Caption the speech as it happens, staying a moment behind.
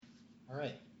All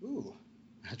right. Ooh.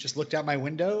 I just looked out my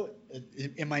window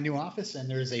in my new office, and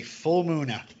there's a full moon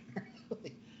out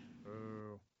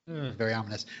there. Very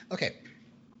ominous. Okay.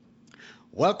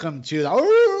 Welcome to the.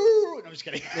 Oh, no, I'm just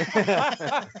kidding.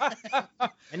 I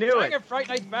knew it. Bring Fright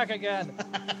Night's back again.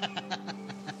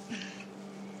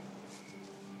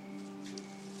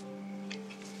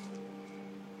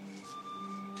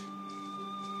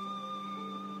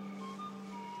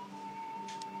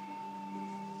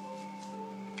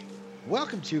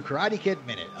 Welcome to Karate Kid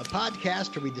Minute, a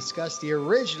podcast where we discuss the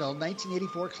original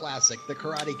 1984 classic, The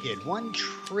Karate Kid, one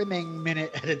trimming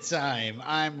minute at a time.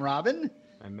 I'm Robin.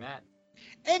 I'm Matt.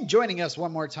 And joining us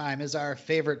one more time is our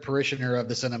favorite parishioner of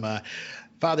the cinema,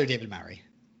 Father David Mowry.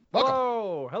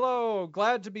 Welcome. Hello.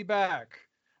 Glad to be back.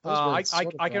 I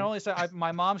can only say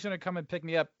my mom's going to come and pick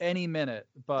me up any minute,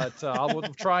 but I'll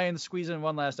try and squeeze in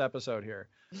one last episode here.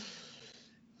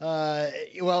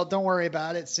 Well, don't worry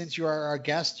about it. Since you are our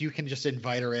guest, you can just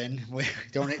invite her in.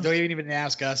 Don't even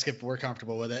ask us if we're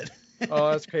comfortable with it. Oh,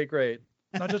 that's okay, great.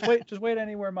 No, just wait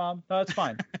anywhere, Mom. No, it's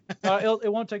fine.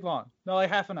 It won't take long. No,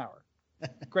 like half an hour.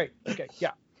 Great. Okay,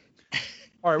 yeah.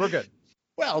 All right, we're good.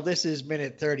 Well, this is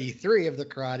minute 33 of The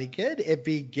Karate Kid. It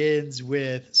begins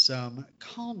with some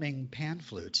calming pan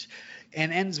flute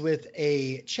and ends with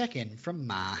a check-in from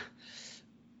Ma.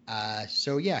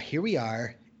 So yeah, here we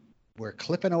are. We're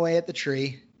clipping away at the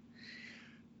tree.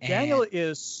 Daniel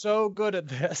is so good at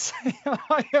this.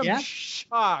 I am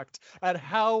shocked at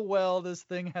how well this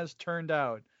thing has turned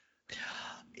out.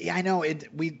 Yeah, I know.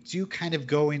 We do kind of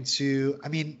go into. I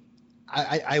mean,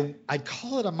 I'd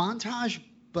call it a montage,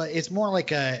 but it's more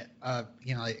like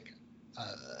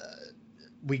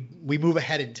we move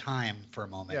ahead in time for a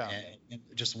moment, and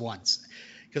just once,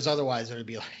 because otherwise it would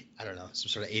be like, I don't know, some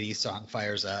sort of 80s song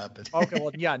fires up. Okay,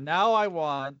 well, yeah. Now I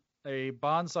want a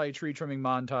bonsai tree trimming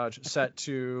montage set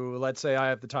to, let's say,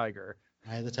 Eye of the Tiger.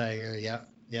 Eye of the Tiger, yeah.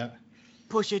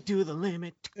 Push it to the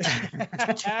limit.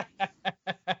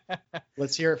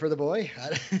 Let's hear it for the boy.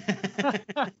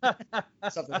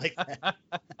 Something like that.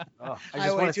 Oh, I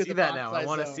just want to see that now. I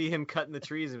want to see him cutting the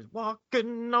trees and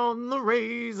walking on the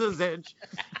razor's edge.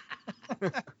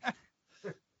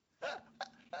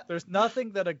 There's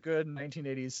nothing that a good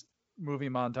 1980s movie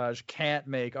montage can't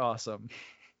make awesome.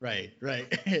 Right.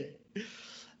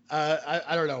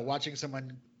 I don't know. Watching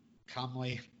someone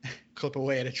calmly clip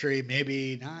away at a tree,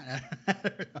 maybe not. I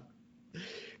don't know.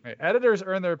 Right. Editors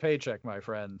earn their paycheck, my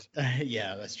friend.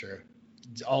 Yeah, that's true.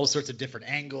 All sorts of different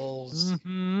angles.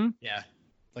 Mm-hmm. Yeah,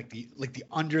 like the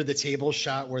under the table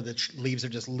shot where the leaves are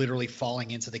just literally falling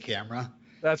into the camera.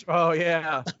 Oh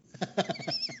yeah.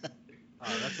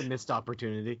 That's a missed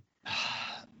opportunity.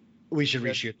 We should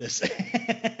reshoot this.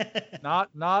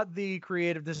 Not the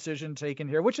creative decision taken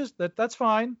here, which is that's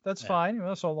fine. That's fine. You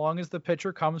know, so long as the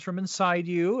picture comes from inside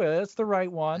you, it's the right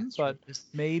one. That's but true.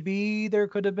 Maybe there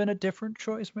could have been a different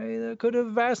choice. Maybe that could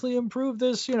have vastly improved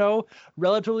this,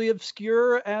 relatively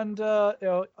obscure and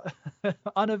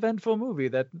uneventful movie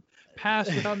that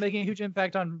passed without making a huge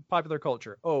impact on popular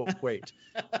culture. Oh, wait.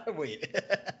 Wait.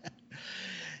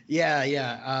 Yeah.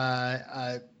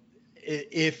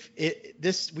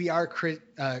 We are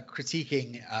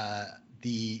critiquing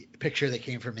the picture that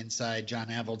came from inside John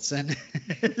Avildsen,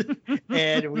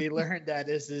 and we learned that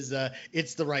this is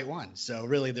it's the right one. So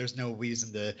really, there's no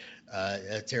reason to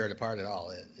tear it apart at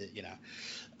all.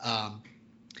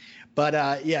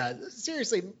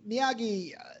 Seriously,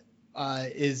 Miyagi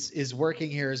is working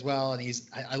here as well, and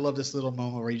I love this little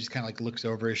moment where he just kind of like looks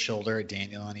over his shoulder at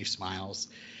Daniel and he smiles,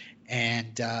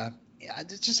 and. I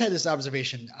just had this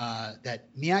observation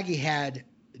that Miyagi had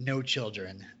no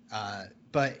children,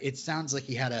 but it sounds like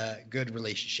he had a good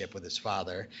relationship with his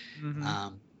father.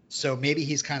 Mm-hmm. So maybe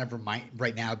he's kind of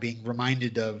right now being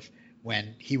reminded of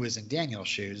when he was in Daniel's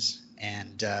shoes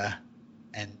and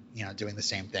doing the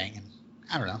same thing. And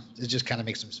I don't know, it just kind of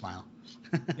makes him smile.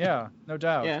 Yeah, no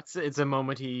doubt. Yeah, it's a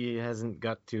moment he hasn't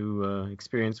got to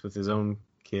experience with his own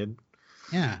kid.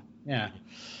 Yeah.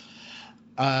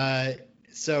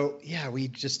 So yeah, we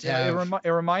just have.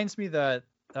 It reminds me that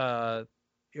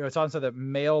it's also that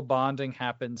male bonding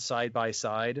happens side by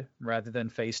side rather than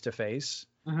face to face.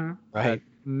 Right.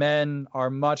 Men are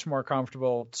much more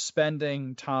comfortable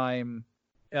spending time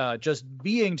just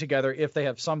being together if they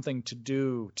have something to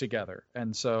do together,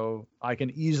 and so I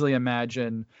can easily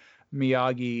imagine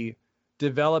Miyagi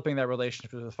developing that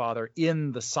relationship with his father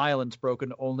in the silence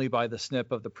broken only by the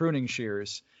snip of the pruning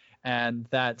shears. And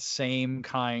that same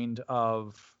kind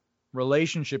of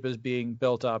relationship is being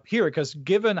built up here, because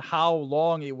given how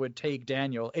long it would take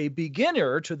Daniel, a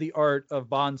beginner to the art of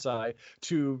bonsai,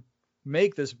 to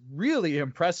make this really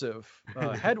impressive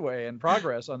headway and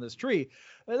progress on this tree.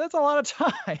 That's a lot of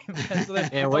time.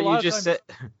 And what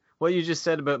you just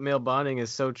said about male bonding is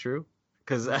so true.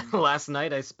 Because last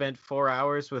night I spent 4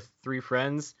 hours with 3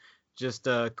 friends just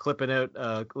clipping out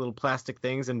little plastic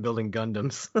things and building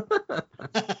Gundams.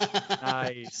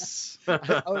 Nice.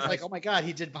 I was like, oh my god,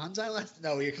 he did bonsai last?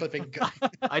 No, you're clipping.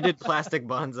 I did plastic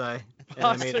bonsai. And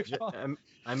I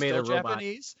made a robot.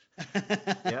 Japanese?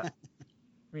 Yeah.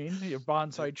 I mean, your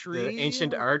bonsai tree. The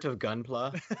ancient art of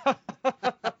gunpla.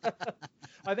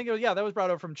 I think that was brought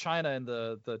over from China in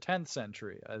the 10th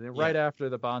century, right after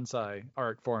the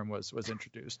art form was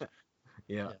introduced.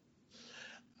 Yeah.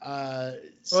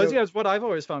 What I've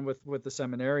always found with the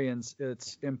seminarians,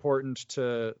 it's important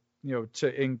to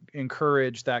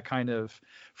encourage that kind of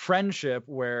friendship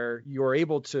where you're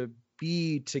able to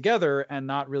be together and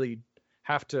not really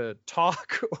have to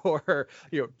talk or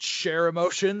share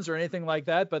emotions or anything like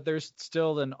that, but there's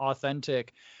still an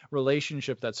authentic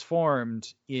relationship that's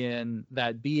formed in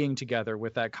that being together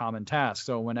with that common task.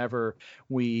 So whenever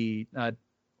we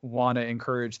want to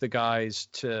encourage the guys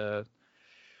to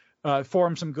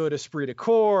form some good esprit de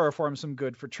corps or form some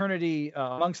good fraternity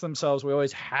amongst themselves, we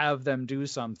always have them do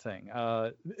something.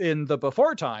 In the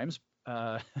before times,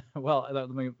 no,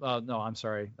 I'm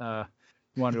sorry.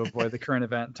 You wanted to avoid the current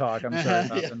event talk. I'm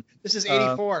sorry. Yeah. This is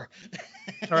 84.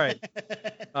 All right.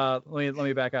 Let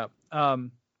me back up.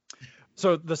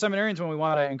 So the seminarians, when we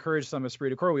want to encourage some esprit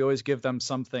de corps, we always give them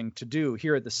something to do.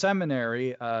 Here at the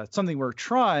seminary, something we're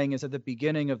trying is at the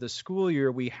beginning of the school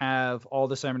year, we have all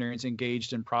the seminarians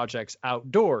engaged in projects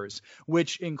outdoors,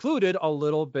 which included a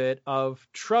little bit of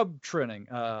shrub trimming,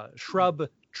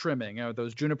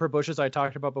 those juniper bushes I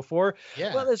talked about before.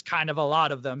 Yeah. Well, there's kind of a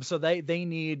lot of them, so they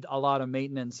need a lot of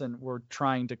maintenance, and we're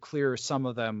trying to clear some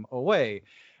of them away.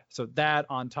 So that,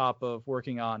 on top of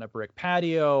working on a brick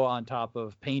patio, on top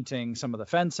of painting some of the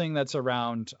fencing that's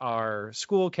around our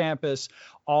school campus,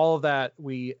 all of that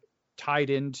we tied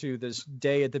into this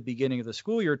day at the beginning of the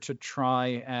school year to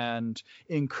try and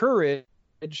encourage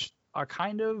a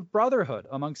kind of brotherhood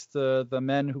amongst the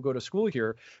men who go to school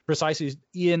here, precisely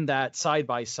in that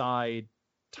side-by-side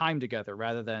time together,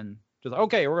 rather than just,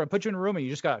 okay, we're going to put you in a room and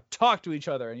you just got to talk to each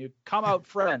other and you come out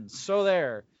friends. So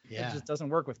there. Yeah. It just doesn't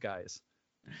work with guys.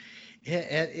 Yeah,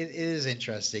 it is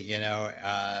interesting.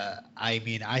 I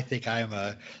mean, I think I'm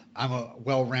a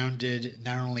well-rounded,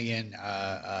 not only in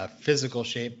physical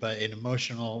shape, but in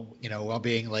emotional,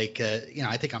 well-being. Like,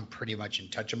 I think I'm pretty much in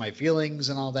touch with my feelings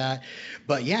and all that.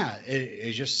 But yeah,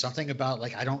 it's just something about,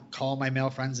 like, I don't call my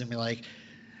male friends and be like,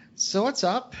 so what's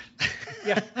up?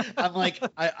 Yeah. I'm like,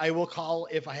 I will call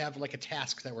if I have like a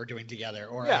task that we're doing together,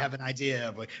 or I have an idea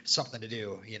of like something to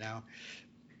do, Yeah,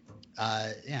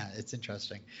 it's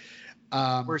interesting.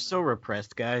 We're so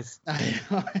repressed, guys.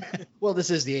 Well, this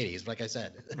is the 80s, like I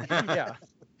said. Yeah.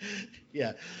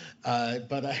 Yeah.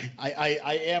 But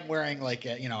I am wearing like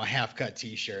a half-cut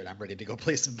t-shirt. I'm ready to go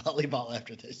play some volleyball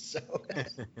after this. So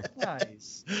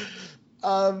nice.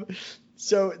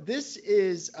 So this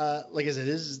is like I said,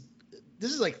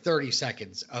 this is like 30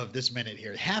 seconds of this minute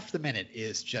here. Half the minute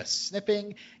is just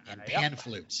snipping and pan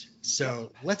flute.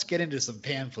 So let's get into some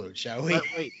pan flute, shall we? But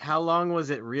wait, how long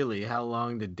was it really? How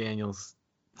long did Daniel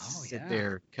sit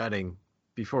there cutting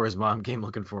before his mom came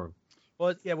looking for him?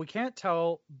 Well, yeah, we can't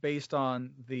tell based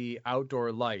on the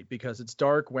outdoor light because it's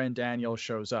dark when Daniel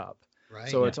shows up. Right.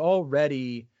 So it's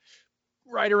already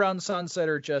right around sunset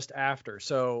or just after.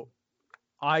 So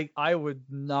I would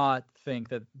not think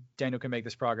that Daniel can make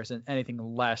this progress in anything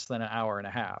less than an hour and a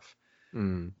half.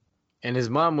 Mm. And his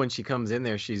mom, when she comes in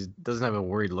there, she doesn't have a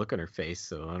worried look on her face,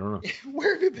 so I don't know.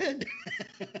 Where have you been?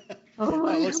 It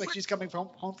looks like she's coming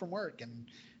home from work and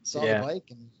saw the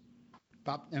bike and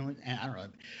popped. And I don't know.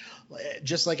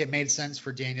 Just like it made sense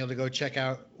for Daniel to go check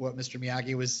out what Mr.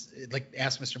 Miyagi was like,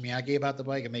 ask Mr. Miyagi about the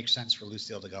bike. It makes sense for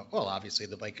Lucille to go, well, obviously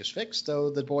the bike is fixed, so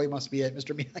the boy must be at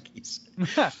Mr. Miyagi's.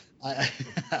 I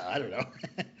don't know.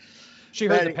 She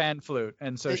heard the pan flute,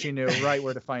 and so she knew right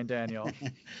where to find Daniel.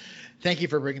 Thank you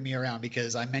for bringing me around,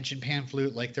 because I mentioned pan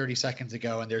flute like 30 seconds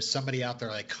ago, and there's somebody out there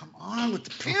like, come on with the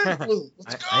pan flute.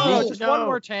 Let's go. Just one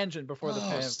more tangent before the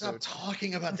pan stop flute. Stop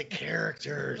talking about the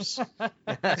characters. All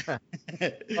right,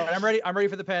 I'm ready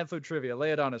for the pan flute trivia.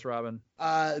 Lay it on us, Robin.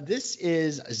 This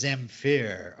is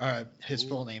Zamfir. His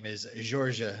full name is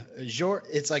Georges.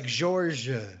 It's like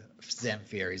Georges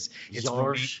Zamfir. It's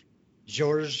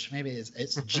Georges, maybe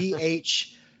it's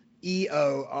Gheorghe.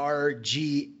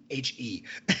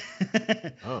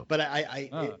 But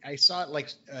I saw it like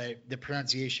the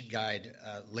pronunciation guide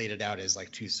laid it out as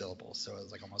like 2 syllables, so it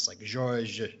was like almost like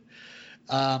George.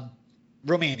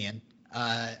 Romanian,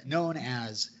 known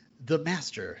as the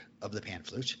master of the pan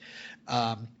flute.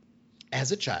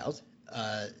 As a child,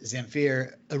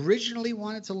 Zamfir originally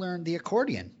wanted to learn the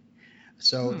accordion.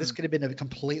 So this could have been a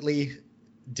completely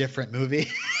different movie.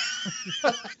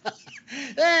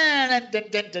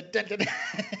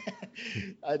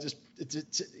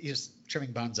 Just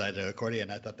trimming bonsai to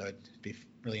accordion. I thought that would be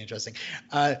really interesting.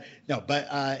 But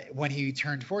when he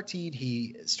turned 14,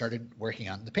 he started working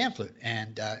on the pan flute,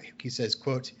 and he says,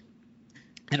 quote,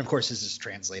 and of course this is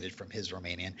translated from his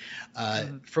Romanian.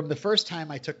 From the first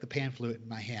time I took the pan flute in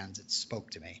my hands, it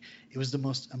spoke to me. It was the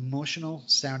most emotional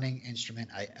sounding instrument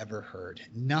I ever heard.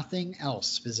 Nothing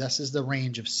else possesses the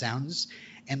range of sounds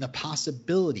and the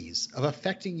possibilities of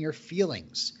affecting your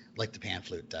feelings like the pan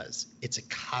flute does. It's a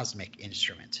cosmic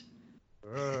instrument.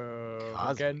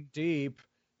 Getting deep.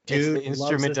 Dude, it's the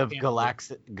instrument of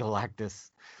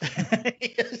Galactus.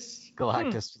 Yes.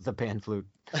 Galactus, the pan flute.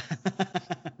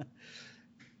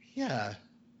 Yeah,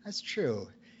 that's true.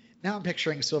 Now I'm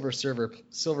picturing Silver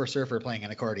Surfer playing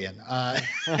an accordion.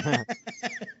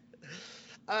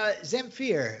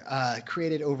 Zamfir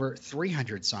created over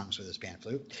 300 songs with his pan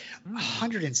flute,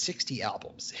 160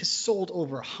 albums. Has sold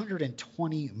over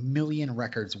 120 million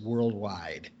records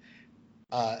worldwide.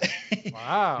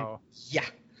 Wow. Yeah.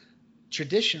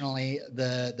 Traditionally,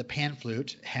 the pan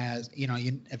flute has,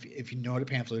 if you know what a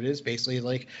pan flute is, basically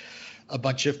like a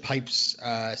bunch of pipes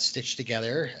stitched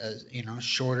together,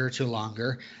 shorter to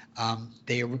longer.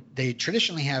 They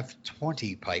traditionally have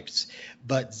 20 pipes,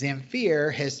 but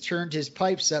Zamfir has turned his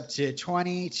pipes up to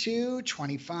 22,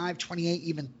 25, 28,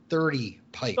 even 30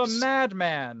 pipes. The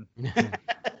madman.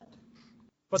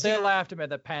 But they laughed him at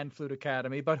the Pan Flute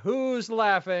Academy. But who's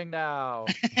laughing now?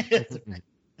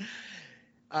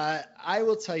 I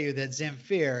will tell you that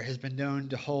Zamfir has been known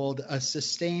to hold a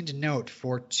sustained note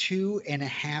for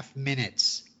 2.5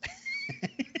 minutes.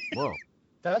 Whoa.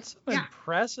 That's some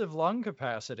impressive lung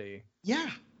capacity. Yeah.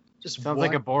 Just sounds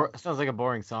like a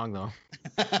boring song though.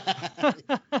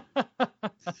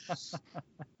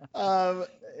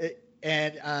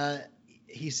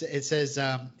 It says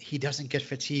he doesn't get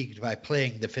fatigued by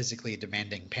playing the physically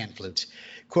demanding pan flute.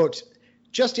 Quote,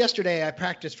 just yesterday I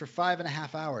practiced for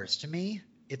 5.5 hours. To me,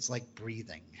 it's like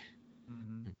breathing.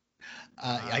 Mm-hmm.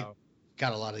 Wow. I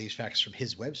got a lot of these facts from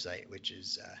his website, which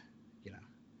is,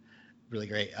 really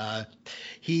great.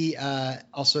 He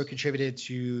also contributed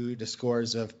to the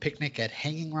scores of Picnic at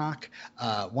Hanging Rock,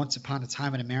 Once Upon a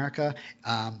Time in America.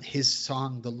 His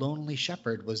song "The Lonely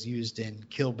Shepherd" was used in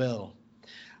Kill Bill,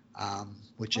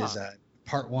 which is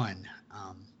part 1.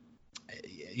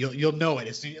 You'll know it.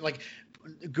 It's like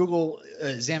Google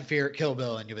Zamfir Kill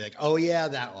Bill and you'll be like, oh yeah,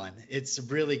 that one. It's a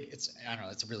really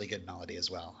good melody as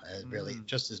well. Really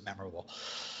just as memorable.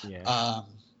 Yeah.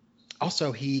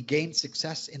 Also, he gained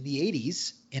success in the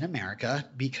 80s in America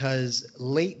because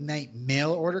late night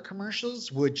mail order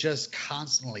commercials would just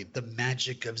constantly the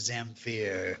magic of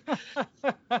Zamfir.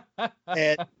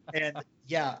 and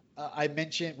I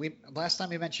mentioned last time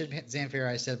we mentioned Zamfir,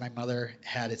 I said my mother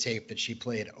had a tape that she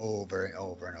played over and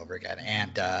over and over again,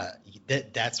 and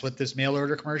that's what this mail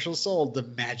order commercial sold: the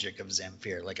magic of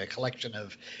Zamfir, like a collection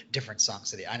of different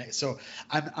songs. So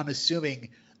I'm assuming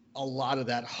a lot of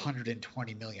that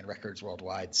 120 million records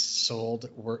worldwide sold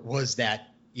was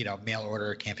that mail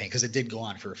order campaign, because it did go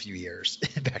on for a few years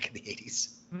back in the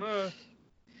 80s.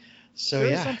 So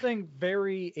there's something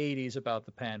very 80s about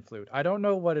the pan flute. I don't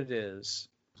know what it is.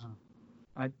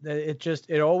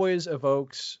 It always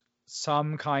evokes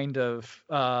some kind of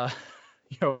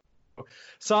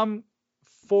some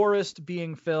forest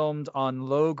being filmed on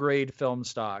low grade film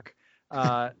stock.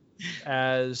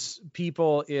 As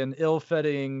people in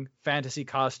ill-fitting fantasy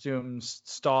costumes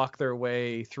stalk their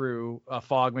way through a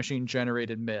fog machine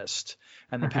generated mist,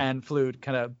 and the pan flute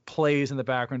kind of plays in the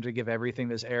background to give everything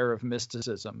this air of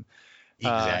mysticism.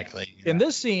 Exactly. In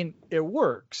this scene, it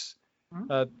works.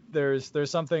 There's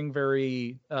something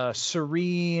very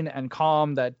serene and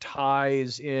calm that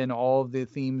ties in all of the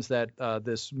themes that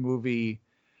this movie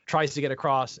tries to get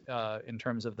across in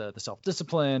terms of the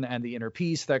self-discipline and the inner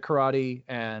peace that karate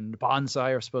and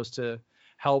bonsai are supposed to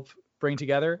help bring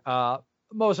together.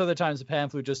 Most of the times the pan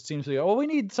flute just seems to go, we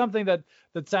need something that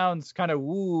sounds kind of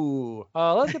woo.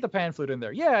 Let's get the pan flute in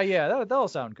there. Yeah, that'll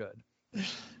sound good.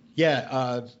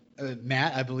 Yeah,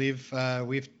 Matt, I believe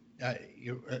we've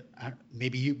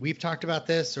talked about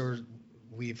this, or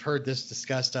we've heard this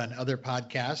discussed on other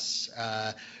podcasts,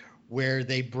 where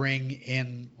they bring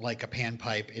in like a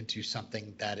panpipe into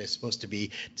something that is supposed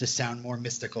to sound more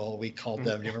mystical. We called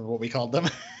them. Do you remember what we called them?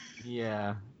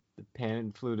 Yeah. The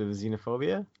pan flute of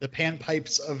xenophobia? The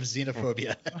panpipes of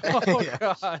xenophobia. Oh,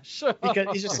 gosh. Because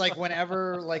it's just like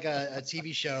whenever like a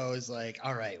TV show is like,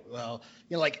 all right, well,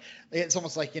 like it's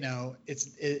almost like,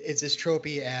 it's as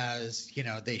tropey as,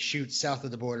 they shoot south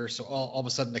of the border. So all of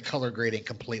a sudden the color grading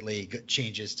completely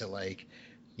changes to like,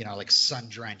 like sun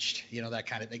drenched, that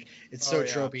kind of thing. It's so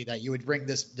tropey that you would bring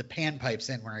the panpipes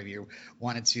in whenever you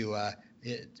wanted to,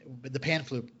 the pan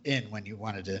flute in when you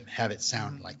wanted to have it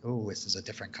sound like, oh, this is a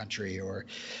different country, or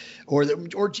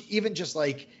even just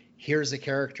like, here's a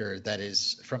character that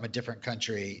is from a different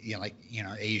country,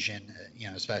 Asian,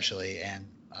 especially, and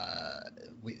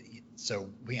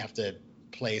we have to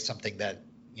play something that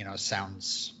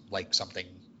sounds like something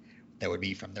that would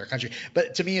be from their country.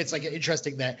 But to me, it's like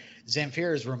interesting that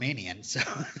Zamfir is Romanian, so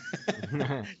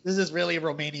this is really a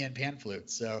Romanian pan flute.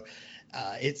 So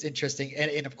it's interesting,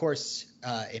 and of course,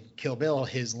 in Kill Bill,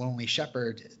 his Lonely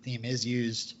Shepherd theme is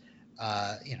used,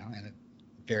 in a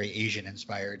very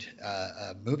Asian-inspired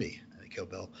movie, Kill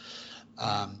Bill.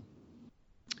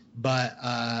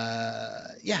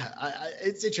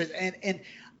 It's interesting, and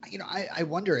I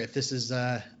wonder if this is.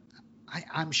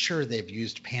 I'm sure they've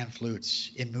used pan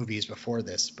flutes in movies before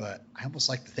this, but I almost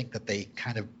like to think that they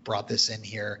kind of brought this in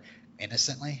here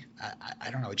innocently. I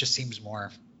don't know. It just seems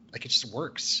more like it just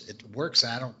works. It works.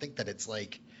 And I don't think that it's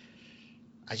like.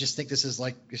 I just think this is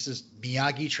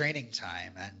Miyagi training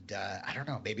time, and I don't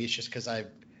know. Maybe it's just because I've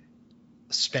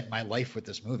spent my life with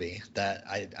this movie that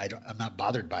I'm not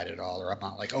bothered by it at all, or I'm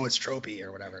not like, oh, it's tropey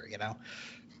or whatever,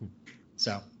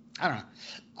 So I don't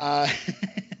know.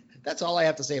 That's all I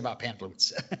have to say about pan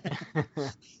flutes.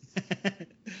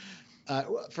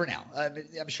 For now,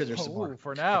 I'm sure there's some more.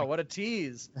 For now, what a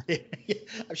tease!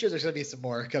 I'm sure there's going to be some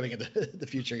more coming in the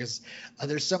future because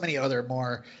there's so many other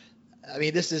more. I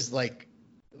mean, this is like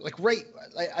right.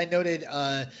 I noted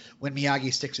when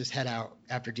Miyagi sticks his head out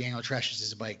after Daniel trashes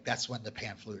his bike. That's when the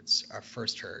pan flutes are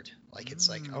first heard. Like it's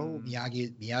like, oh,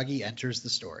 Miyagi enters the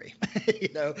story,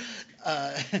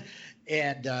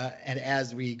 And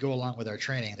as we go along with our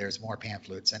training, there's more pan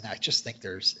flutes, and I just think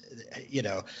there's,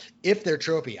 if they're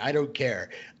tropey, I don't care.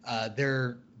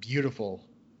 They're beautiful,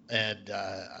 and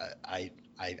I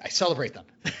celebrate them.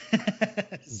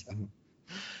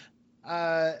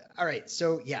 All right,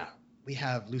 so yeah, we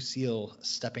have Lucille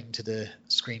stepping to the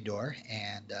screen door,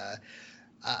 and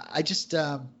I just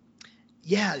I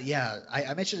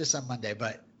mentioned this on Monday,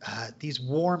 but these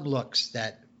warm looks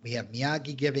that we have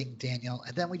Miyagi giving Daniel,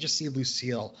 and then we just see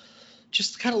Lucille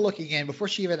just kind of looking in before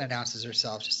she even announces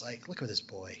herself, just like, look at this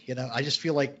boy. I just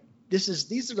feel like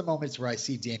these are the moments where I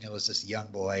see Daniel as this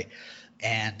young boy,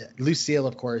 and Lucille,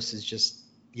 of course, is just,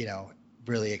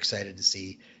 really excited to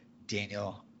see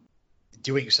Daniel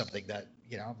doing something that,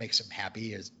 makes him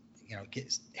happy, is,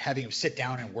 having him sit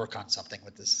down and work on something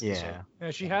with this. Yeah.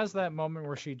 She has that moment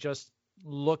where she just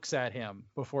looks at him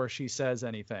before she says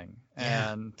anything.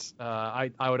 Yeah. And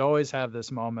I would always have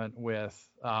this moment with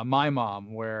my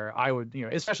mom where I would,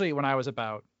 especially when I was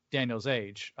about Daniel's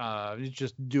age,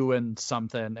 just doing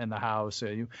something in the house,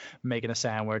 making a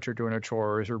sandwich or doing her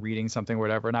chores or reading something or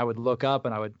whatever. And I would look up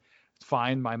and I would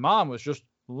find my mom was just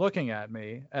looking at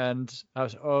me, and I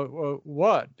was,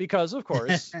 what? Because of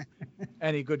course,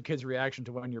 any good kid's reaction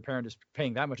to when your parent is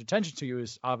paying that much attention to you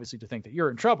is obviously to think that you're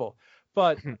in trouble.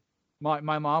 But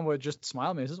my mom would just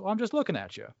smile at me and says, well, I'm just looking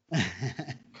at you.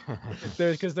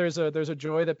 Because there's a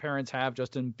joy that parents have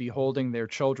just in beholding their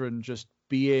children just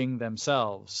being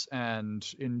themselves and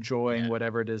enjoying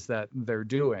whatever it is that they're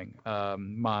doing.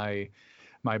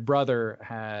 My brother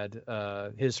had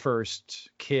his first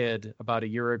kid about a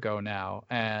year ago now,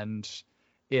 and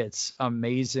it's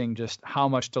amazing just how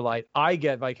much delight I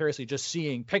get vicariously just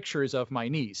seeing pictures of my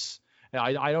niece.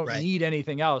 I don't need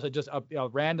anything else. Just a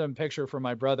random picture from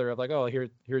my brother of like, oh,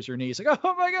 here's your niece. Like,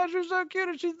 oh my gosh, you're so cute,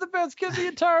 and she's the best kid in the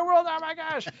entire world. Oh my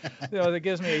gosh. That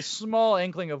gives me a small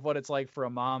inkling of what it's like for a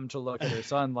mom to look at her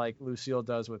son like Lucille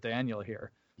does with Daniel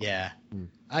here. Yeah.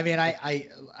 I mean,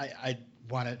 I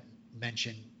want to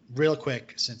mention real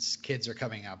quick, since kids are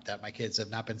coming up, that my kids have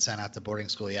not been sent out to boarding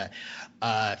school yet.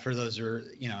 For those who are,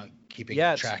 keeping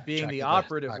track. Being the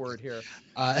operative word here.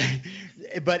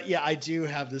 But yeah, I do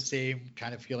have the same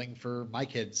kind of feeling for my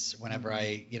kids whenever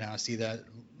I, see the,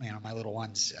 my little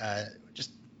ones,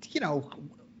 just,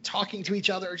 talking to each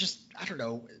other, just, I don't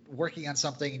know, working on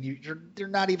something, and they're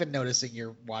not even noticing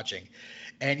you're watching.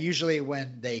 And usually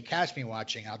when they catch me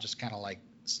watching, I'll just kind of like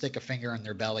stick a finger in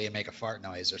their belly and make a fart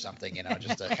noise or something,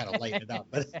 just to kind of lighten it up.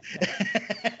 But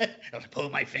I'll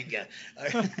pull my finger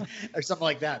or something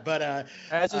like that. But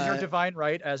as is your divine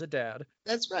right as a dad.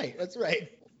 That's right.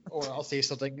 or I'll say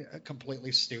something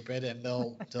completely stupid, and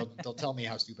they'll tell me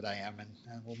how stupid I am, and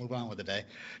we'll move on with the day.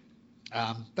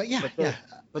 But yeah,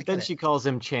 But then she calls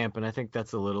him champ, and I think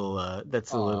that's a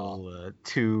little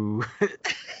too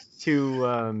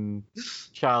too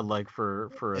childlike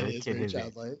for a kid his age.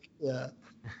 Childlike. Yeah.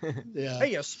 Yeah.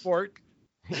 Hey, you sport.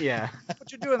 Yeah.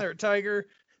 What you doing there, Tiger?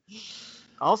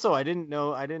 Also, I didn't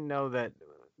know that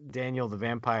Daniel the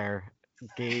vampire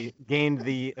gained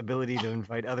the ability to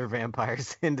invite other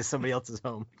vampires into somebody else's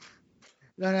home.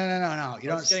 No. You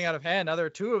know, it's getting out of hand. Now there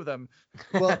are two of them.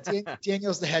 Well,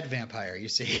 Daniel's the head vampire, you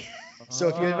see. So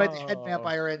if you invite the head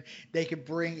vampire in, they can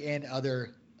bring in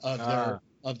other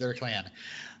of their clan.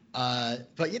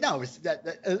 But you know,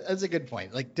 that's a good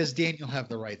point. Like, does Daniel have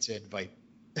the right to invite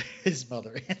his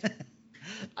mother in?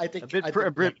 I think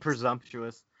a bit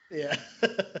presumptuous. Yeah.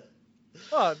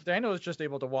 Well, Daniel was just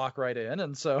able to walk right in,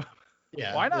 and so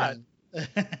why not?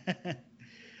 Yeah.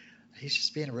 He's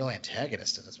just being a real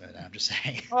antagonist in this movie. I'm just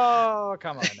saying. Oh,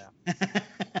 come on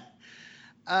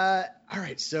now. All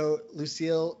right. So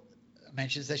Lucille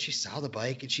mentions that she saw the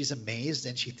bike and she's amazed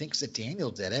and she thinks that Daniel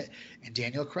did it. And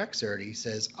Daniel corrects her and he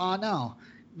says, "Oh no,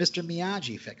 Mr.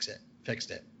 Miyagi fixed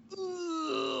it."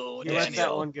 Ooh, he let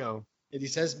that one go. And he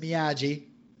says Miyagi.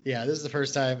 Yeah, this is the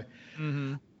first time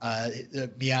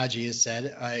Miyagi is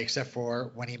said, except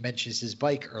for when he mentions his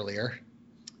bike earlier.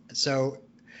 So.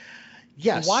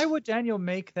 Yes. Why would Daniel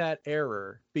make that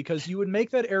error? Because you would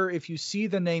make that error if you see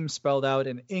the name spelled out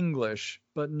in English,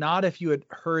 but not if you had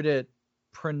heard it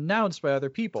pronounced by other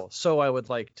people. So I would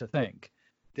like to think.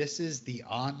 This is the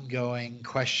ongoing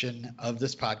question of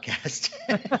this podcast.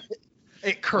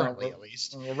 Currently, at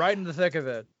least. We're right in the thick of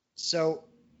it. So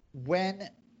when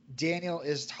Daniel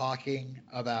is talking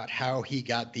about how he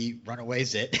got the runaway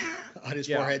zit on his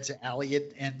forehead to Allie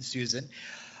and Susan,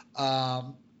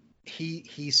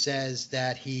 he says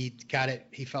that he got it.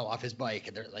 He fell off his bike,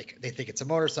 and they think it's a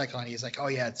motorcycle, and he's like, "Oh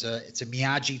yeah, it's a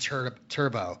Miyagi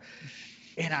Turbo."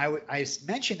 And I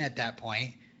mentioned at that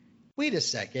point, wait a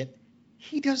second,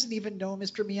 he doesn't even know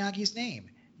Mr. Miyagi's name.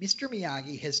 Mr.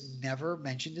 Miyagi has never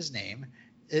mentioned his name.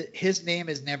 His name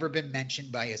has never been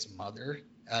mentioned by his mother.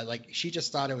 She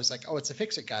just thought it was like, oh, it's a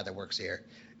fix-it guy that works here.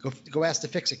 Go ask the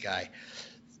fix-it guy.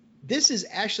 This is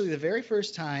actually the very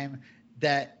first time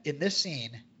that in this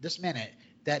scene, this minute,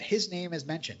 that his name is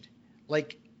mentioned.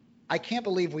 Like, I can't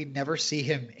believe we never see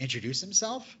him introduce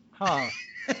himself. Huh.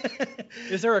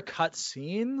 Is there a cut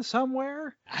scene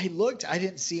somewhere? I looked. I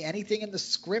didn't see anything in the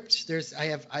script. I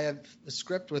have the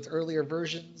script with earlier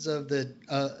versions of the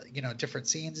different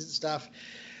scenes and stuff.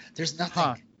 There's nothing.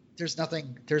 Huh. There's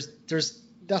nothing. There's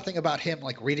nothing about him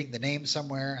like reading the name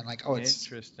somewhere and like, oh, it's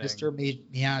Mr.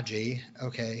 Miyagi.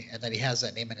 Okay, and then he has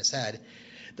that name in his head.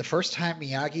 The first time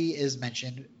Miyagi is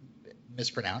mentioned,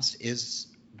 mispronounced, is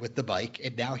with the bike,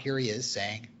 and now here he is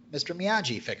saying, Mr.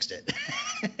 Miyagi fixed it.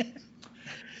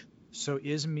 So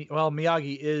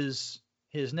Miyagi is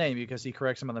his name because he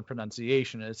corrects him on the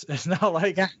pronunciation. It's not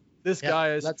like this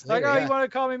guy is like, you want to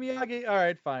call me Miyagi? All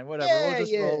right, fine, whatever. We'll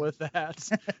just roll with that.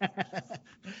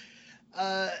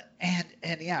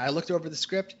 And I looked over the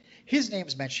script. His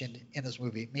name's mentioned in this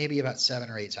movie maybe about 7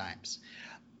 or 8 times.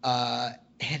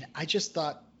 And I just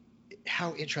thought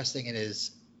how interesting it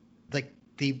is, like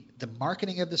the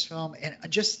marketing of this film and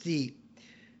just the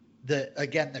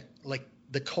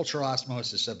cultural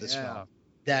osmosis of this film,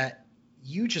 that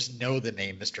you just know the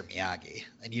name Mr. Miyagi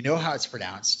and you know how it's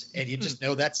pronounced and you just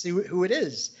know that's who it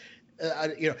is.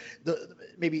 The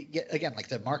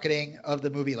marketing of the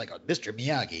movie, like Mr.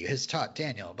 Miyagi has taught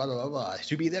Daniel blah blah blah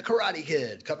to be the Karate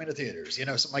Kid coming to theaters,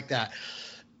 something like that,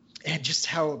 and just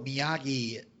how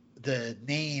Miyagi, the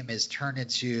name, is turned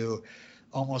into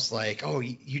almost like, oh,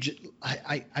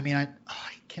 I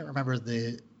can't remember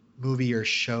the movie or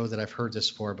show that I've heard this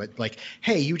for, but like,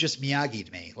 hey, you just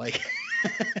Miyagi'd me, like.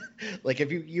 Like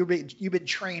if you've been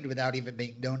trained without even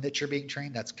being known that you're being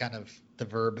trained, that's kind of the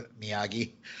verb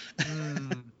Miyagi.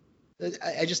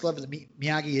 I just love that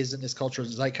Miyagi is in this cultural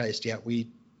zeitgeist, yet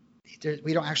we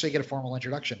don't actually get a formal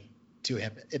introduction to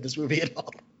him in this movie at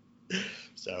all.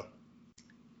 So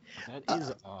that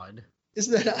is odd.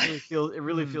 Isn't that odd? It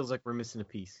really feels like we're missing a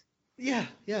piece. Yeah,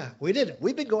 we did.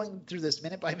 We've been going through this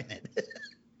minute by minute,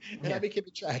 and I've been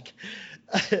keeping track.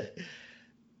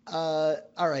 All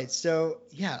right, so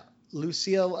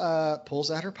Lucille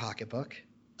pulls out her pocketbook,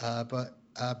 but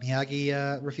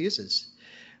Miyagi refuses,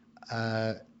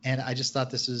 and I just thought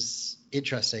this was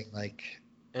interesting. Like,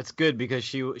 it's good because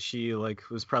she like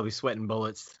was probably sweating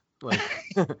bullets. Like,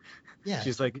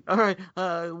 she's like, all right,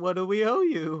 what do we owe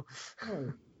you?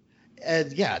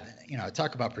 And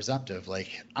talk about presumptive.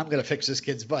 Like, I'm gonna fix this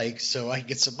kid's bike so I can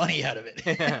get some money out of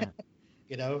it.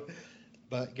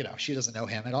 but she doesn't know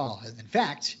him at all. And in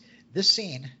fact, this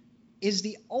scene is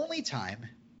the only time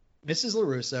Mrs.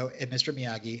 LaRusso and Mr.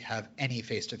 Miyagi have any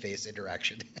face-to-face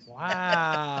interaction.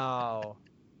 Wow.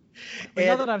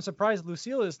 Now that I'm surprised,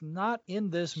 Lucille is not in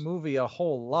this movie a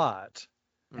whole lot.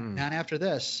 Not after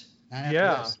this.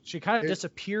 She kind of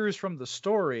disappears from the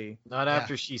story. Not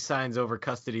after she signs over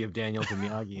custody of Daniel to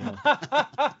Miyagi.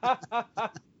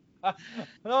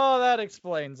 Oh, that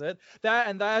explains it.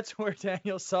 That's where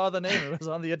Daniel saw the name. It was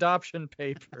on the adoption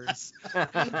papers.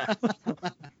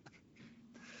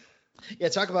 Yeah,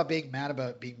 talk about being mad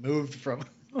about being moved from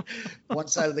one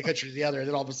side of the country to the other, and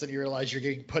then all of a sudden you realize you're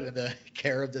getting put in the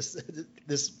care of this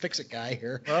fix-it guy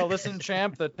here. Well, listen,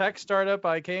 champ, the tech startup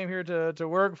I came here to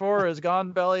work for has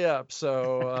gone belly up,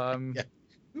 so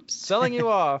selling you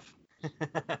off.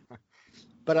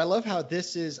 But I love how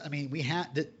this is. I mean,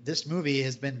 this movie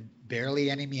has been barely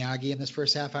any Miyagi in this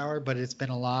first half hour, but it's been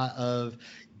a lot of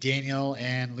Daniel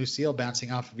and Lucille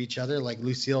bouncing off of each other, like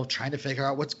Lucille trying to figure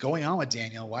out what's going on with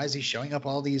Daniel. Why is he showing up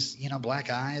all these,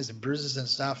 black eyes and bruises and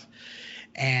stuff?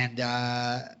 And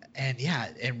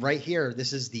right here,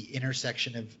 this is the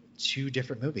intersection of two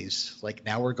different movies. Like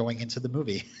now we're going into the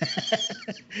movie.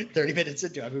 30 minutes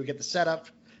into it, we get the setup,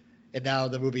 and now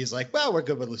the movie is like, well, we're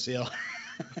good with Lucille.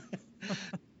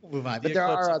 Move on. But there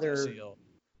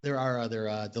are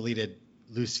other deleted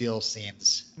Lucille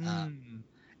scenes.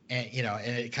 And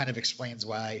it kind of explains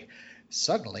why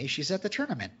suddenly she's at the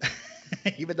tournament,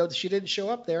 even though she didn't show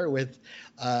up there with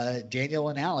Daniel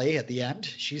and Allie at the end.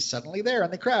 She's suddenly there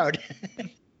in the crowd.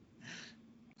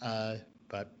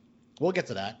 But we'll get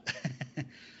to that.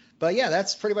 But yeah,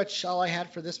 that's pretty much all I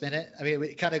had for this minute. I mean,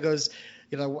 it kind of goes,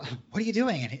 what are you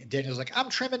doing? And Daniel's like, I'm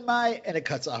trimming and it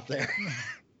cuts off there.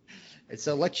 And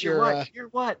so let your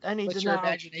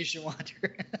imagination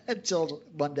wander until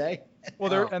Monday.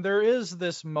 Well, there is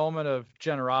this moment of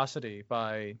generosity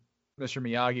by Mr.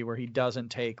 Miyagi where he doesn't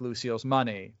take Lucille's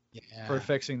money for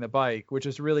fixing the bike, which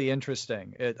is really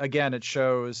interesting. It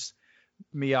shows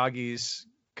Miyagi's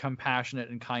compassionate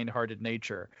and kind-hearted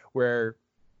nature, where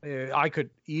I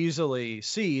could easily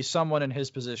see someone in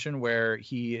his position where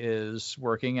he is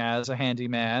working as a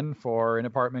handyman for an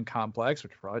apartment complex,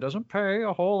 which probably doesn't pay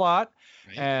a whole lot.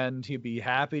 Right. And he'd be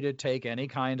happy to take any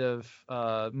kind of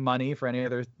money for any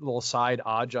other little side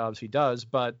odd jobs he does.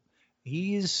 But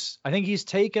I think he's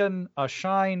taken a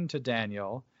shine to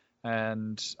Daniel.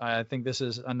 And I think this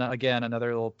is, again,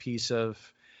 another little piece of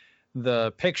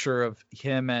the picture of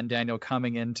him and Daniel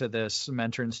coming into this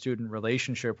mentor and student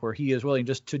relationship where he is willing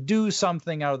just to do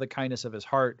something out of the kindness of his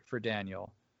heart for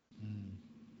Daniel.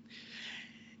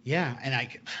 Yeah. And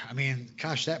I mean,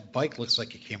 gosh, that bike looks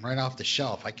like it came right off the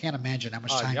shelf. I can't imagine how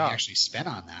much time he actually spent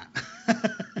on that.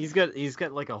 He's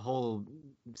got like a whole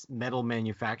metal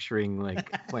manufacturing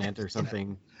plant or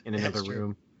something in another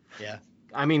room. Yeah.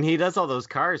 I mean, he does all those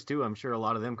cars too. I'm sure a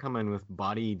lot of them come in with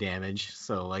body damage.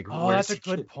 So that's a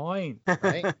good point.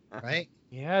 Right.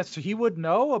 Yeah. So he would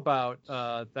know about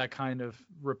that kind of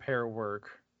repair work.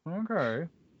 Okay.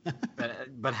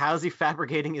 But how's he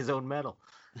fabricating his own metal?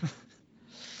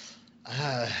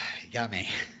 You got me.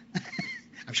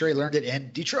 I'm sure he learned it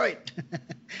in Detroit.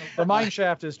 The mine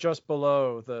shaft is just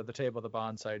below the table of the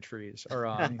bonsai trees, or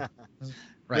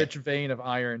rich vein of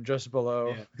iron just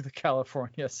below the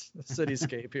California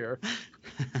cityscape here.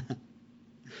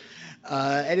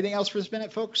 Anything else for this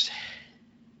minute, folks?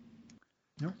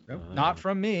 Nope. Not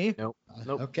from me. Nope.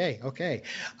 Okay.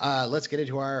 Let's get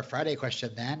into our Friday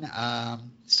question then.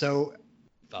 So,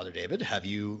 Father David,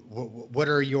 what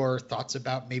are your thoughts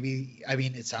about maybe? I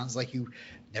mean, it sounds like you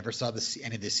never saw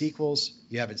any of the sequels.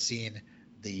 You haven't seen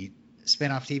the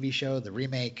spin-off TV show, the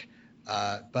remake.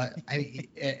 But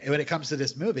when it comes to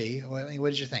this movie, what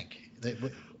did you think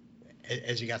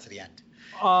as you got to the end?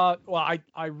 Well,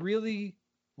 I really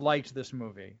liked this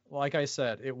movie. Like I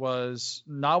said, it was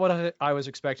not what I was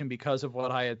expecting because of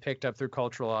what I had picked up through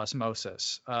cultural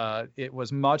osmosis. It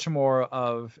was much more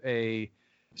of a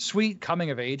sweet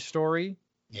coming of age story.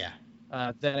 Yeah.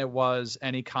 Than it was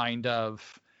any kind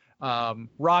of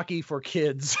Rocky for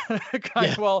kids.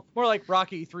 Well, more like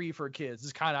Rocky 3 for kids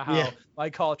is kind of how my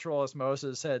cultural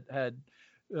osmosis had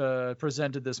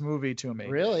presented this movie to me.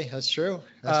 Really? That's true.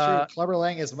 That's true. Clubber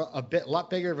Lang is a lot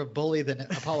bigger of a bully than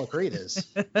Apollo Creed is.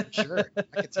 Sure.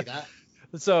 I can see that.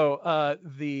 So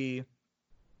the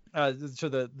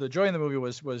joy in the movie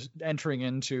was entering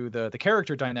into the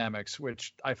character dynamics,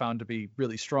 which I found to be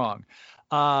really strong.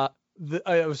 I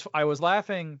was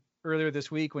laughing earlier this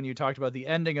week when you talked about the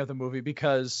ending of the movie,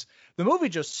 because the movie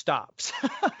just stops.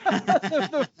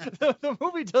 The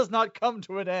movie does not come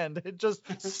to an end. It just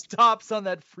stops on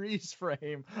that freeze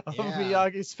frame of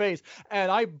Miyagi's face.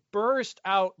 And I burst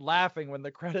out laughing when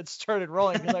the credits started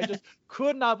rolling because I just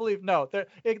could not believe, no,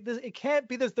 it can't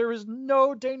be this. There is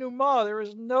no denouement. There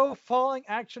is no falling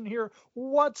action here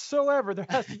whatsoever. There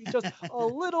has to be just a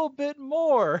little bit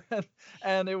more.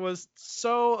 And it was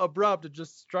so abrupt. It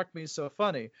just struck me so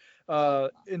funny.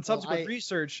 In subsequent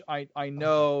research, I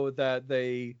know that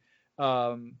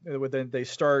when they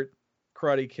start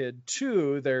Karate Kid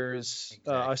 2, there's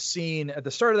a scene at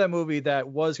the start of that movie that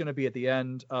was going to be at the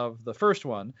end of the first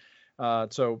one.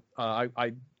 So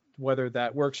whether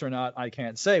that works or not, I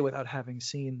can't say without having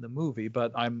seen the movie,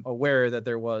 but I'm aware that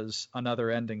there was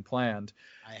another ending planned.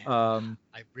 I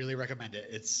really recommend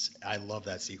it. I love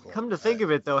that sequel. Come to think of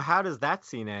it, though, how does that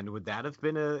scene end? Would that have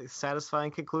been a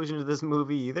satisfying conclusion to this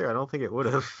movie either? I don't think it would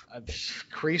have.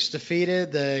 Kreese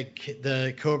defeated,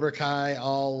 the Cobra Kai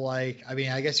all like, I mean,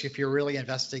 I guess if you're really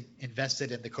invested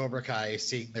in the Cobra Kai,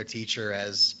 seeing their teacher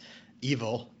as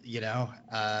evil,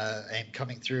 and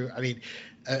coming through. I mean,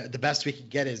 the best we can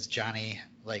get is Johnny,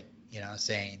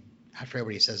 saying, I forget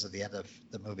what he says at the end of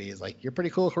the movie. Is like, "You're pretty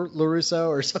cool, LaRusso,"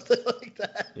 or something like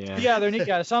that. Yeah, they're neat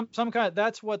guys. Some kind.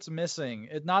 That's what's missing.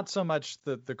 It not so much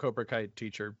the Cobra Kai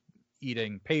teacher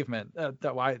eating pavement.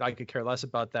 I could care less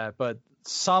about that. But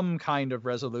some kind of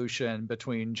resolution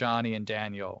between Johnny and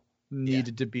Daniel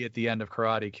needed to be at the end of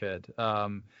Karate Kid.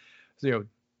 The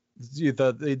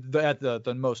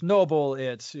most noble,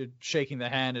 it's shaking the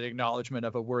hand in acknowledgement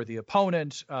of a worthy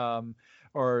opponent,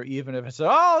 or even if it's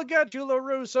 "I'll get you,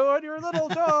 LaRusso, and your little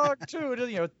dog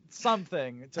too,"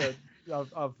 something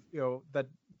that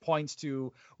points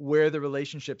to where the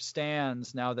relationship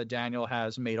stands now that Daniel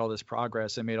has made all this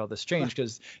progress and made all this change,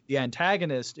 because the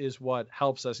antagonist is what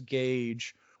helps us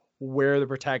gauge where the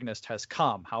protagonist has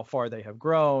come, how far they have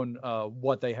grown,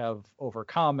 what they have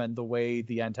overcome, and the way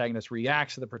the antagonist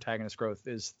reacts to the protagonist's growth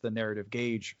is the narrative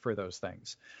gauge for those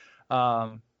things.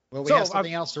 Well, we have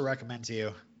something else to recommend to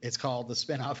you. It's called the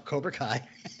spin-off Cobra Kai.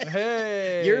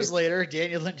 Hey! Years later,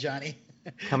 Daniel and Johnny.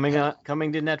 Coming to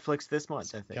Netflix this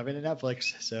month, I think. Coming to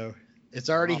Netflix. So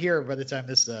it's already here by the time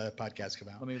this podcast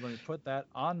comes out. Let me put that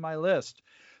on my list.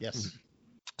 Yes.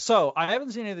 So I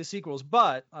haven't seen any of the sequels,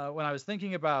 but when I was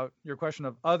thinking about your question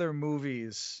of other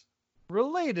movies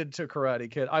related to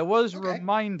Karate Kid, I was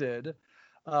reminded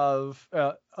of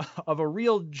a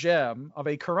real gem of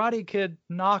a Karate Kid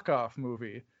knockoff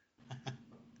movie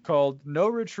called No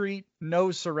Retreat,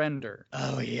 No Surrender.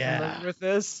 Oh, yeah. Remember with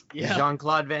this? Yeah.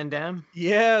 Jean-Claude Van Damme?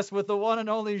 Yes, with the one and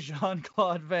only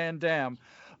Jean-Claude Van Damme.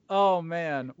 Oh,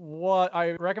 man. What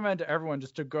I recommend to everyone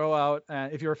just to go out,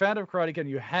 and if you're a fan of Karate Kid and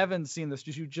you haven't seen this,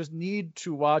 you just need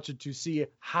to watch it to see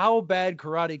how bad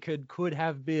Karate Kid could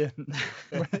have been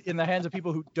in the hands of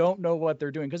people who don't know what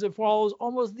they're doing, because it follows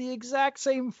almost the exact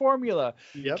same formula.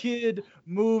 Yep. Kid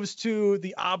moves to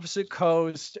the opposite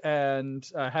coast and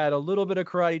had a little bit of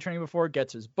karate training before,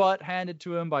 gets his butt handed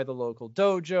to him by the local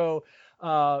dojo.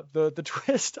 The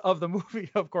twist of the movie,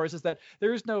 of course, is that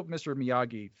there is no Mr.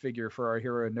 Miyagi figure for our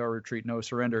hero in No Retreat, No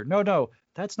Surrender. No,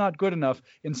 that's not good enough.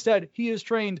 Instead, he is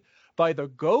trained by the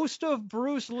ghost of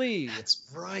Bruce Lee. That's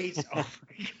right. Oh,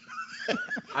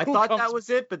 I thought that was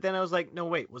it, but then I was like, no,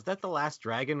 wait, was that the Last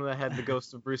Dragon that had the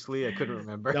ghost of Bruce Lee? I couldn't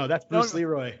remember. No, that's Bruce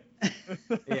Leroy.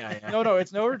 Yeah. No,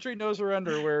 it's No Retreat, No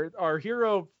Surrender, where our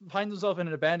hero finds himself in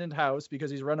an abandoned house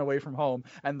because he's run away from home,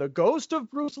 and the ghost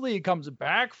of Bruce Lee comes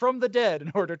back from the dead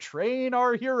in order to train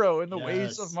our hero in the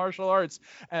ways of martial arts,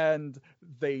 and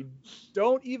they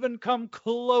don't even come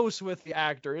close with the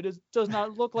actor. It does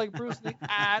not look like Bruce Lee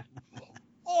at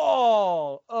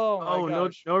all. Oh my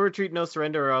gosh. No Retreat, No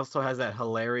Surrender also has that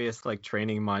hilarious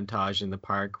training montage in the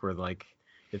park where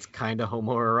it's kind of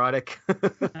homoerotic.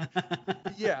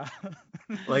 Yeah.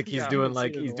 He's doing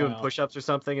push-ups or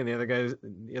something, and the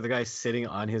other guy's sitting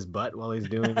on his butt while he's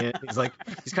doing it.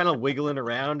 He's kind of wiggling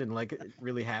around and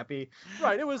really happy.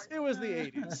 Right. It was the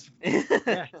 80s.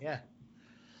 Yeah.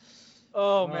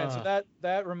 Oh man, so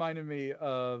that reminded me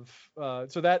of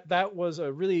that was a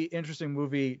really interesting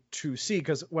movie to see,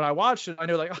 because when I watched it, I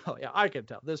knew oh yeah, I can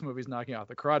tell this movie's knocking out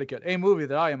the Karate Kid, a movie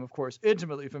that I am of course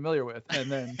intimately familiar with. And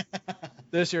then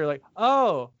this year,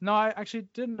 oh no, I actually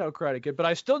didn't know Karate Kid, but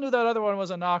I still knew that other one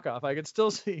was a knockoff. I could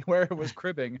still see where it was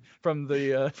cribbing from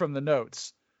the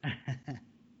notes.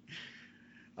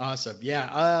 Awesome. Yeah.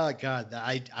 Oh God,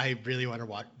 I really want to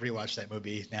rewatch that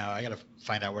movie now. I gotta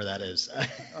find out where that is.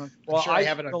 Well, sure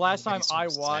the last time I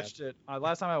watched it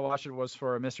was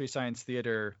for a Mystery Science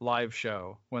Theater live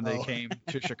show when they came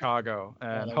to Chicago,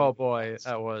 and oh boy,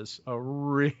 that was a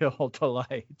real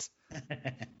delight.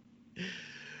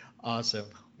 Awesome.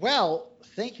 Well,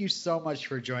 thank you so much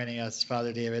for joining us,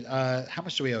 Father David. How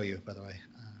much do we owe you, by the way?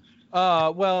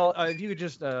 Well, if you could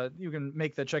just, you can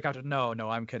make the check out. No,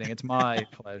 I'm kidding. It's my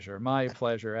pleasure. My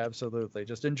pleasure. Absolutely.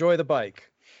 Just enjoy the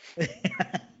bike.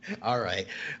 All right.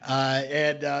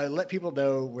 And let people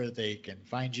know where they can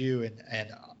find you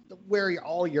and where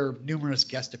all your numerous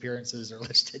guest appearances are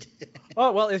listed.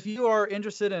 Oh, well, if you are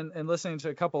interested in listening to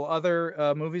a couple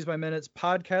other Movies by Minutes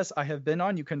podcasts I have been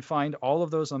on, you can find all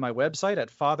of those on my website at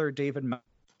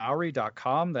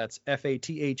FatherDavidMowry.com. That's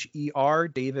FATHER,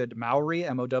 David Mowry,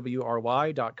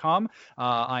 MOWRY.com.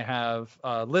 I have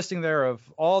a listing there of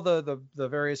all the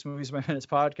various Movies by Minutes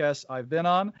podcasts I've been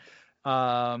on.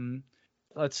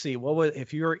 Let's see.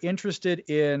 If you're interested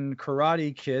in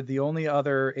Karate Kid, the only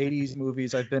other 80s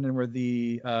movies I've been in were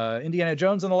the Indiana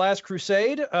Jones and the Last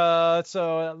Crusade. So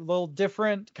a little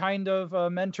different kind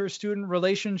of mentor-student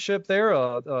relationship there.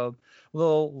 A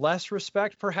little less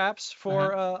respect, perhaps,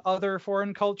 for other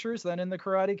foreign cultures than in the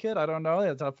Karate Kid. I don't know.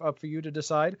 It's up for you to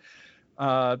decide.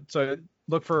 So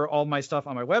look for all my stuff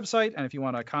on my website. And if you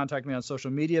want to contact me on social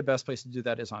media, best place to do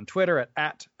that is on Twitter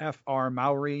at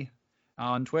FRMowry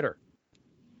on Twitter.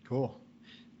 Cool.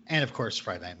 And of course,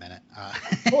 Friday Night Minute.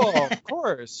 Oh, of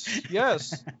course.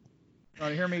 Yes. You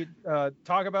want to hear me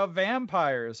talk about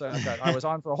vampires? I was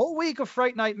on for a whole week of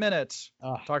Fright Night Minute.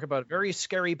 Talk about a very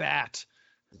scary bat.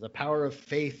 The power of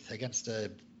faith against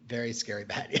a very scary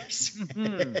bat. Yes.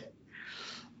 Mm-hmm.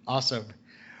 Awesome.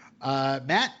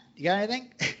 Matt, you got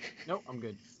anything? Nope, I'm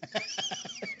good.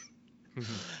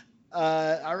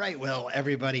 All right. Well,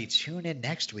 everybody, tune in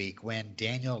next week when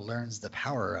Daniel learns the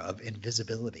power of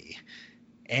invisibility.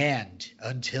 And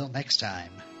until next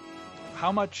time.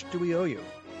 How much do we owe you?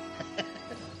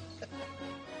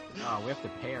 We have to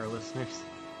pay our listeners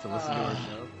to listen to our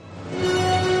show.